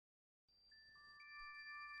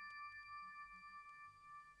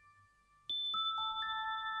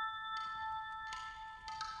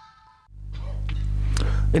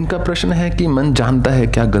इनका प्रश्न है कि मन जानता है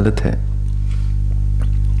क्या गलत है,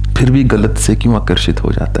 फिर भी गलत से क्यों आकर्षित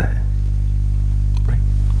हो जाता है।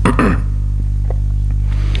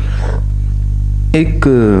 एक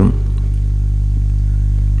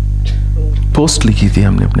पोस्ट लिखी थी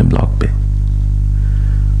हमने अपने ब्लॉग पे,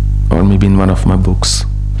 और may be in one of my books,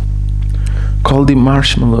 called the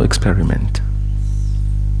marshmallow experiment.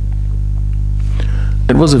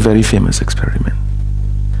 It was a very famous experiment,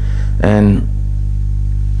 and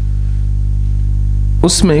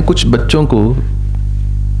उसमें कुछ बच्चों को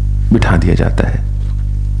बिठा दिया जाता है,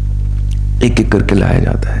 एक एक करके लाया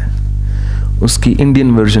जाता है। उसकी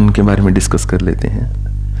इंडियन वर्जन के बारे में डिस्कस कर लेते हैं।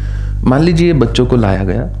 मान लीजिए बच्चों को लाया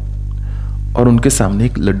गया और उनके सामने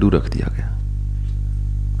एक लड्डू रख दिया गया,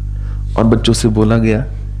 और बच्चों से बोला गया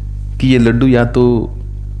कि ये लड्डू या तो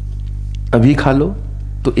अभी खा लो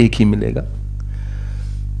तो एक ही मिलेगा,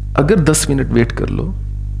 अगर 10 मिनट वेट कर लो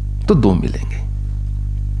तो 2 मिलेंगे।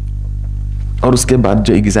 और उसके बाद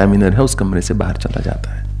जो एग्जामिनर है उस कमरे से बाहर चला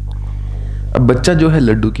जाता है। अब बच्चा जो है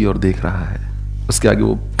लड्डू की ओर देख रहा है, उसके आगे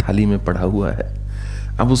वो थाली में पड़ा हुआ है।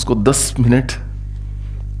 अब उसको 10 मिनट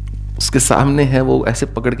उसके सामने है, वो ऐसे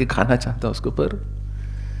पकड़ के खाना चाहता है उसको, पर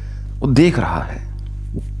वो देख रहा है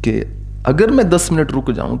कि अगर मैं 10 मिनट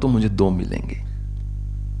रुक जाऊं तो मुझे 2 मिलेंगे,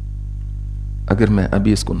 अगर मैं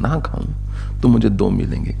अभी इसको ना खाऊं तो मुझे 2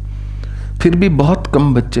 मिलेंगे। फिर भी बहुत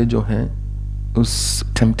कम बच्चे जो हैं उस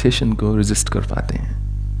टेम्पटेशन को रेजिस्ट कर पाते हैं।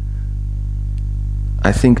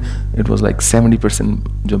 I think it was like 70%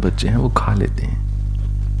 जो बच्चे हैं वो खा लेते हैं।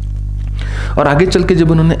 और आगे चल के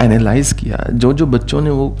जब उन्होंने एनालाइज किया, जो जो बच्चों ने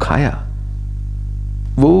वो खाया,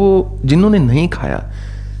 वो जिन्होंने नहीं खाया,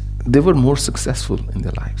 दे वर more successful in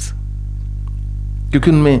their lives,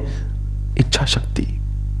 क्योंकि उनमें इच्छा शक्ति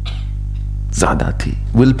ज्यादा थी,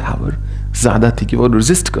 विल पावर ज्यादा थी कि वो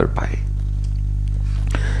रेजिस्ट कर पाए।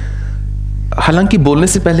 हालांकि बोलने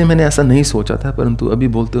से पहले मैंने ऐसा नहीं सोचा था, परंतु अभी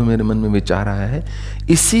बोलते हुए मेरे मन में विचार आया है,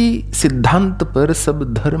 इसी सिद्धांत पर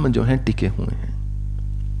सब धर्म जो हैं टिके हुए हैं।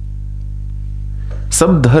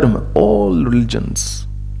 सब धर्म, ऑल रिलीजन्स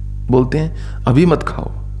बोलते हैं अभी मत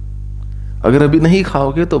खाओ, अगर अभी नहीं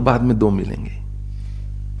खाओगे तो बाद में 2 मिलेंगे।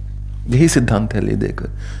 यही सिद्धांत है ले देकर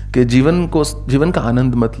कि जीवन का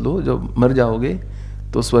आनंद मत लो, जब मर जाओगे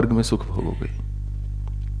तो स्वर्ग में सुख भोगोगे,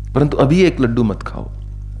 परंतु अभी एक लड्डू मत खाओ।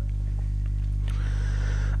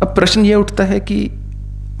 अब प्रश्न यह उठता है कि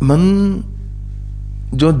मन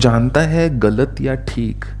जो जानता है गलत या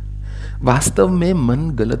ठीक, वास्तव में मन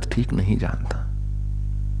गलत ठीक नहीं जानता।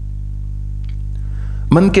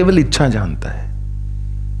 मन केवल इच्छा जानता है।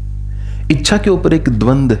 इच्छा के ऊपर एक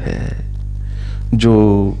द्वंद्व है जो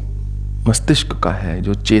मस्तिष्क का है,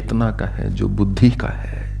 जो चेतना का है, जो बुद्धि का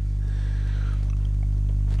है,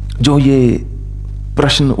 जो ये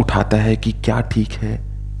प्रश्न उठाता है कि क्या ठीक है,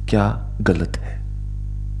 क्या गलत है।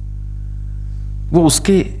 वो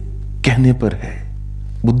उसके कहने पर है।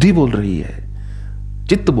 बुद्धि बोल रही है,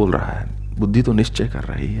 चित्त बोल रहा है, बुद्धि तो निश्चय कर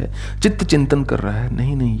रही है, चित्त चिंतन कर रहा है,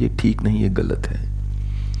 नहीं नहीं ये ठीक नहीं, ये गलत है।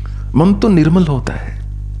 मन तो निर्मल होता है,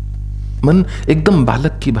 मन एकदम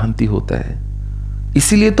बालक की भांति होता है।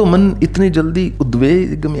 इसीलिए तो मन इतनी जल्दी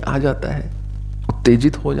उद्वेग में आ जाता है,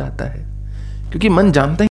 उत्तेजित हो जाता है, क्योंकि मन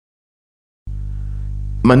जानता है।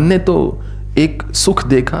 मन ने तो एक सुख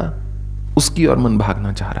देखा, उसकी ओर मन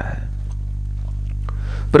भागना चाह रहा है,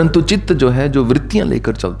 परंतु चित्त जो है, जो वृत्तियां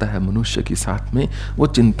लेकर चलता है मनुष्य के साथ में, वो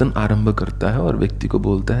चिंतन आरंभ करता है और व्यक्ति को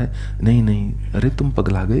बोलता है नहीं नहीं, अरे तुम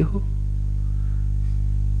पगला गए हो,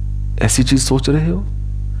 ऐसी चीज सोच रहे हो।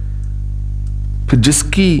 फिर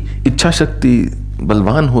जिसकी इच्छा शक्ति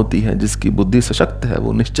बलवान होती है, जिसकी बुद्धि सशक्त है,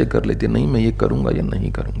 वो निश्चय कर लेती है नहीं मैं ये करूंगा या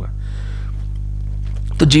नहीं करूंगा।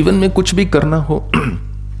 तो जीवन में कुछ भी करना हो,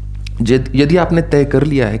 यदि आपने तय कर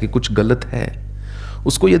लिया है कि कुछ गलत है,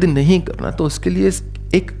 उसको यदि नहीं करना तो उसके लिए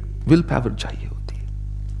एक विल पावर चाहिए होती है।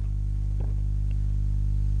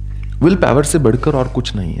 विल पावर से बढ़कर और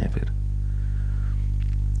कुछ नहीं है। फिर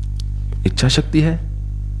इच्छा शक्ति है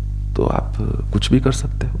तो आप कुछ भी कर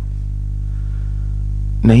सकते हो,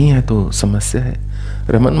 नहीं है तो समस्या है।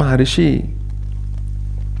 रमन महर्षि,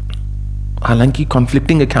 हालांकि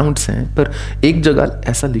कॉन्फ्लिक्टिंग अकाउंट्स हैं, पर एक जगह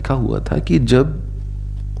ऐसा लिखा हुआ था कि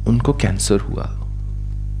जब उनको कैंसर हुआ,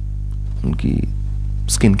 उनकी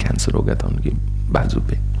स्किन कैंसर हो गया था उनकी बाजू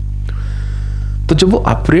पे, तो जब वो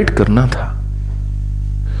ऑपरेट करना था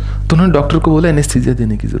तो उन्होंने डॉक्टर को बोला एनेस्थीसिया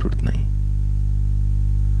देने की जरूरत नहीं।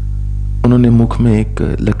 उन्होंने मुख में एक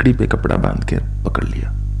लकड़ी पे कपड़ा बांध के पकड़ लिया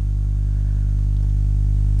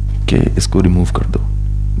कि इसको रिमूव कर दो,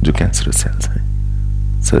 जो कैंसरस सेल्स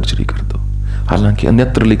हैं, सर्जरी कर दो। हालांकि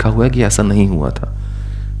अन्यत्र लिखा हुआ है कि ऐसा नहीं हुआ था,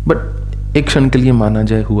 बट एक क्षण के लिए माना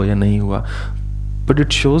जाए हुआ या नहीं हुआ, but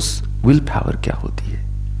it shows will power क्या होती है।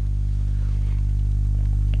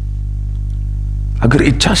 अगर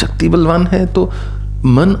इच्छा शक्ति बलवान है तो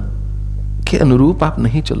मन के अनुरूप आप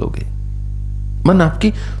नहीं चलोगे, मन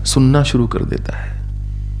आपकी सुनना शुरू कर देता है।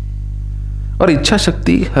 और इच्छा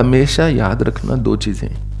शक्ति हमेशा याद रखना दो चीजें।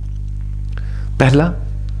 पहला,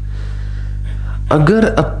 अगर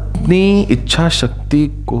अपनी इच्छा शक्ति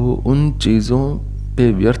को उन चीजों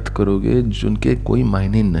पे व्यर्थ करोगे जिनके कोई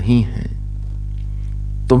मायने नहीं हैं,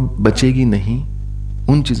 तो बचेगी नहीं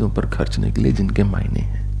उन चीजों पर खर्चने के लिए जिनके मायने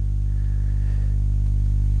हैं।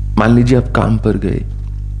 मान लीजिए आप काम पर गए,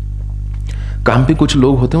 काम पे कुछ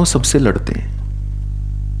लोग होते हैं वो सबसे लड़ते हैं,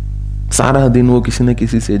 सारा दिन वो किसी न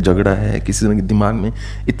किसी से झगड़ा है, किसी न दिमाग में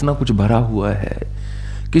इतना कुछ भरा हुआ है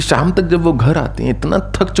कि शाम तक जब वो घर आते हैं इतना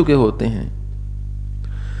थक चुके होते हैं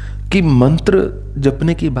कि मंत्र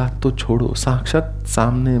जपने की बात तो छोड़ो, साक्षात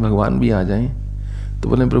सामने भगवान भी आ जाएं तो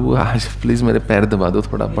बोले प्रभु आज प्लीज मेरे पैर दबा दो,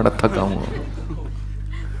 थोड़ा बड़ा थका हूं,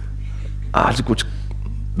 आज कुछ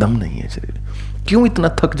दम नहीं है शरीर। क्यों इतना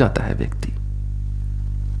थक जाता है व्यक्ति?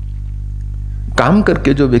 काम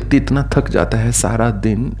करके जो व्यक्ति इतना थक जाता है सारा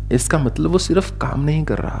दिन, इसका मतलब वो सिर्फ काम नहीं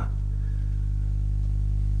कर रहा,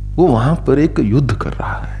 वो वहां पर एक युद्ध कर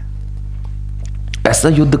रहा है। ऐसा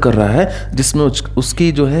युद्ध कर रहा है जिसमें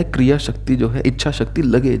उसकी जो है क्रिया शक्ति जो है, इच्छा शक्ति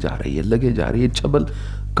लगे जा रही है, इच्छा बल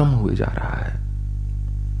कम हुए जा रहा है।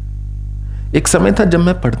 एक समय था जब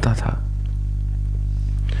मैं पढ़ता था,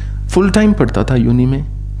 फुल टाइम पढ़ता था यूनी में।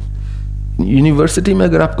 यूनिवर्सिटी में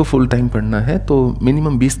अगर आपको फुल टाइम पढ़ना है तो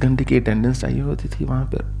मिनिमम 20 घंटे की अटेंडेंस चाहिए होती थी वहां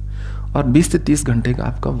पर, और 20 से 30 घंटे का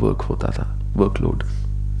आपका वर्क होता था, वर्कलोड।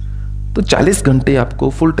 तो 40 घंटे आपको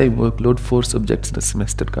full time workload 4 subjects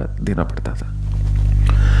semester का देना पड़ता था।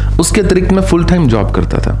 उसके अतिरिक्त मैं फुल टाइम जॉब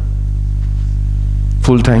करता था।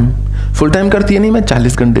 फुल टाइम करती है नहीं, मैं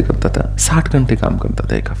 40 घंटे करता था, 60 घंटे काम करता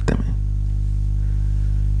था एक हफ्ते में,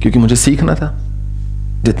 क्योंकि मुझे सीखना था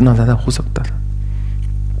जितना ज्यादा हो सकता था।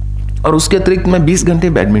 और उसके अतिरिक्त मैं 20 घंटे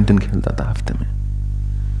बैडमिंटन खेलता था हफ्ते में।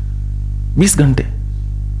 20 घंटे,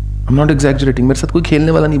 आई एम नॉट एग्जैजरेटिंग। मेरे साथ कोई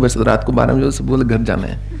खेलने वाला नहीं बचता, रात को 12 बजे से बोले घर जाना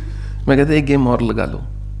है, मैं कहता एक गेम और लगा लो।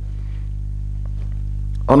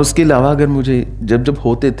 और उसके अलावा अगर मुझे जब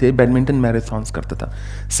होते थे बैडमिंटन मैराथन्स करता था।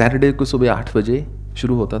 सैटरडे को सुबह 8 बजे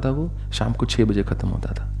शुरू होता था, वो शाम को 6 बजे खत्म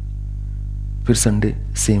होता था। फिर संडे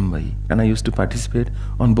सेम वही, and I used to participate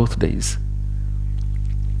on both days.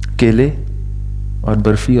 केले और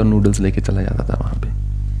बर्फी और नूडल्स लेके चला जाता था वहां पे,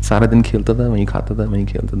 सारा दिन खेलता था, वहीं खाता था, वहीं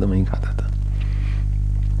खेलता था, वहीं खाता था।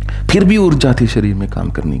 फिर भी ऊर्जा थी शरीर में काम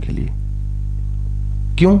करने के लिए।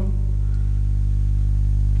 क्यों?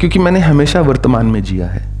 क्योंकि मैंने हमेशा वर्तमान में जिया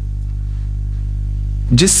है।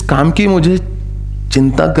 जिस काम की मुझे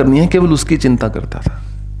चिंता करनी है केवल उसकी चिंता करता था।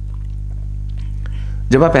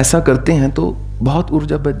 जब आप ऐसा करते हैं तो बहुत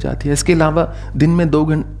ऊर्जा बच जाती है। इसके अलावा दिन में 2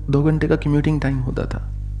 घंटे का कम्यूटिंग टाइम होता था।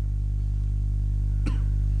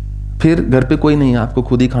 फिर घर पे कोई नहीं है, आपको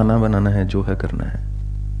खुद ही खाना बनाना है, जो है करना है।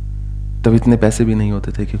 तब इतने पैसे भी नहीं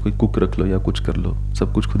होते थे कि कोई कुक रख लो या कुछ कर लो,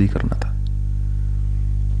 सब कुछ खुद ही करना था।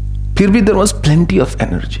 फिर भी there was plenty of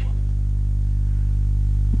energy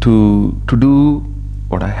to do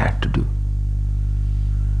what I had to do.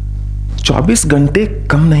 24 घंटे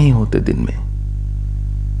कम नहीं होते दिन में।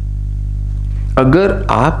 अगर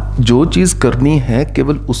आप जो चीज करनी है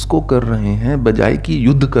केवल उसको कर रहे हैं, बजाय कि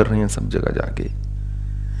युद्ध कर रहे हैं सब जगह जाके।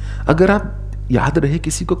 अगर आप याद रहे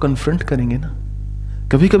किसी को कन्फ्रंट करेंगे ना,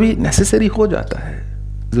 कभी कभी नेसेसरी हो जाता है,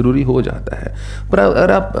 जरूरी हो जाता है, पर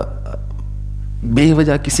अगर आप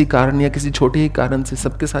बेवजह किसी कारण या किसी छोटे ही कारण से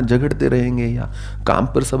सबके साथ झगड़ते रहेंगे, या काम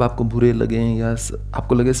पर सब आपको बुरे लगे, या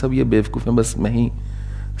आपको लगे सब ये बेवकूफ है, बस मैं ही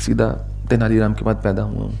सीधा तेनालीराम के बाद पैदा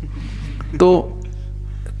हुआ हूं, तो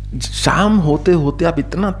शाम होते होते आप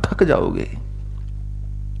इतना थक जाओगे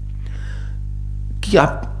कि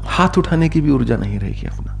आप हाथ उठाने की भी ऊर्जा नहीं रहेगी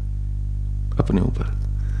अपने ऊपर।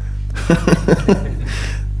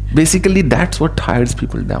 Basically that's what tires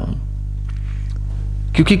people down.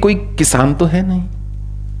 क्योंकि कोई किसान तो है नहीं,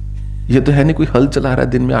 ये तो है नहीं कोई हल चला रहा है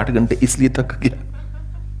दिन में 8 घंटे इसलिए थक गया।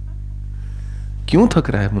 क्यों थक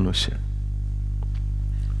रहा है मनुष्य?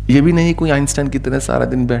 ये भी नहीं कोई आइंस्टाइन की तरह सारा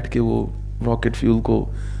दिन बैठ के वो रॉकेट फ्यूल को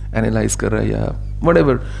एनालाइज कर रहा है या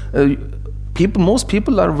whatever. Most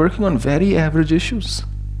people are working on very average issues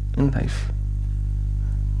in life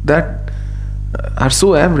that are so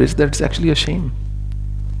average that it's actually a shame.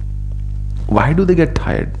 Why do they get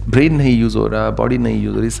tired? Brain नहीं यूज हो रहा, बॉडी नहीं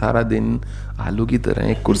use हो रही, सारा दिन आलू की तरह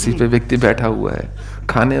एक कुर्सी पे व्यक्ति बैठा हुआ है।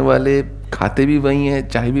 खाने वाले खाते भी वही हैं,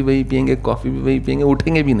 चाय भी वही पियेंगे, कॉफी भी वही पियेंगे,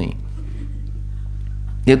 उठेंगे भी नहीं।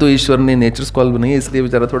 ये तो ईश्वर ने नेचर कॉल बनाई है, इसलिए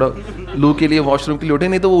बेचारा थोड़ा लू के लिए वॉशरूम के लिए उठे,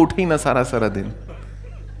 नहीं तो वो उठे ही ना सारा दिन।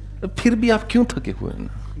 फिर भी आप क्यों थके हुए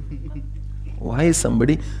ना? Why is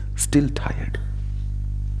somebody still tired?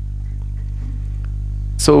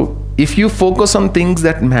 So if you focus on things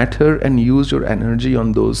that matter and use your energy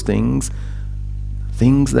on those things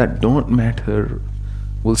that don't matter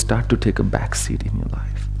will start to take a back seat in your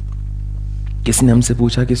life. किसी ने हमसे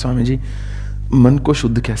पूछा कि स्वामी जी मन को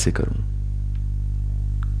शुद्ध कैसे करूं,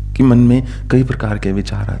 कि मन में कई प्रकार के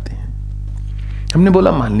विचार आते हैं। हमने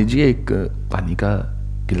बोला मान लीजिए एक पानी का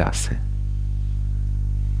गिलास है,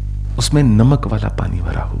 उसमें नमक वाला पानी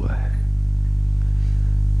भरा हुआ है।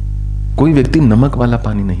 कोई व्यक्ति नमक वाला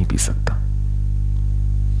पानी नहीं पी सकता।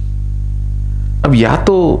 अब या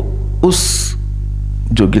तो उस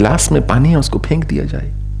जो गिलास में पानी है उसको फेंक दिया जाए,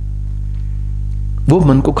 वो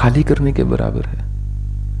मन को खाली करने के बराबर है,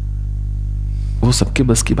 वो सबके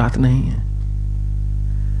बस की बात नहीं है।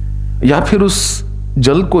 या फिर उस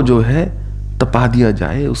जल को जो है तपा दिया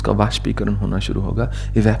जाए, उसका वाष्पीकरण होना शुरू होगा,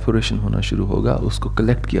 इवेपोरेशन होना शुरू होगा, उसको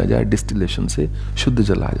कलेक्ट किया जाए, डिस्टिलेशन से शुद्ध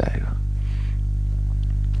जल आ जाएगा।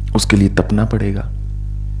 उसके लिए तपना पड़ेगा,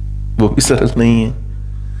 वो भी सरल नहीं है।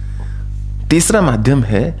 तीसरा माध्यम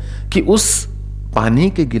है कि उस पानी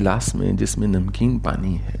के गिलास में जिसमें नमकीन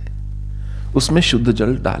पानी है उसमें शुद्ध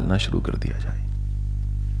जल डालना शुरू कर दिया जाए।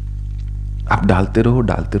 आप डालते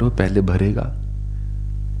रहो, पहले भरेगा,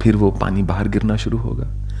 फिर वो पानी बाहर गिरना शुरू होगा,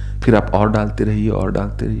 फिर आप और डालते रहिए, और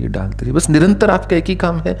डालते रहिए। बस निरंतर आपका एक ही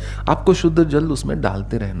काम है, आपको शुद्ध जल उसमें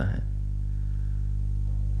डालते रहना है।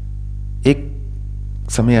 एक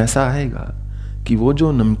समय ऐसा आएगा कि वो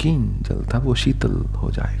जो नमकीन जल था वो शीतल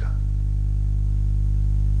हो जाएगा।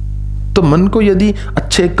 तो मन को यदि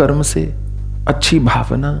अच्छे कर्म से, अच्छी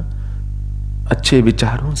भावना, अच्छे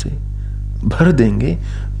विचारों से भर देंगे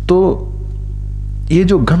तो ये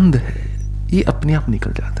जो गंध है ये अपने आप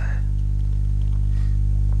निकल जाता है।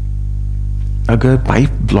 अगर पाइप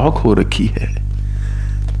ब्लॉक हो रखी है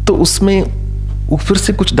तो उसमें फिर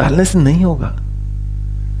से कुछ डालने से नहीं होगा,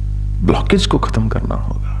 ब्लॉकेज को खत्म करना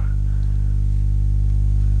होगा,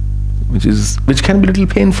 which can be a little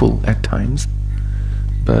painful at times,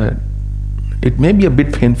 but it may be a bit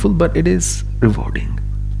painful, but it is rewarding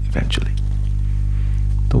eventually.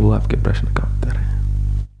 तो वो आपके प्रश्न का उत्तर है।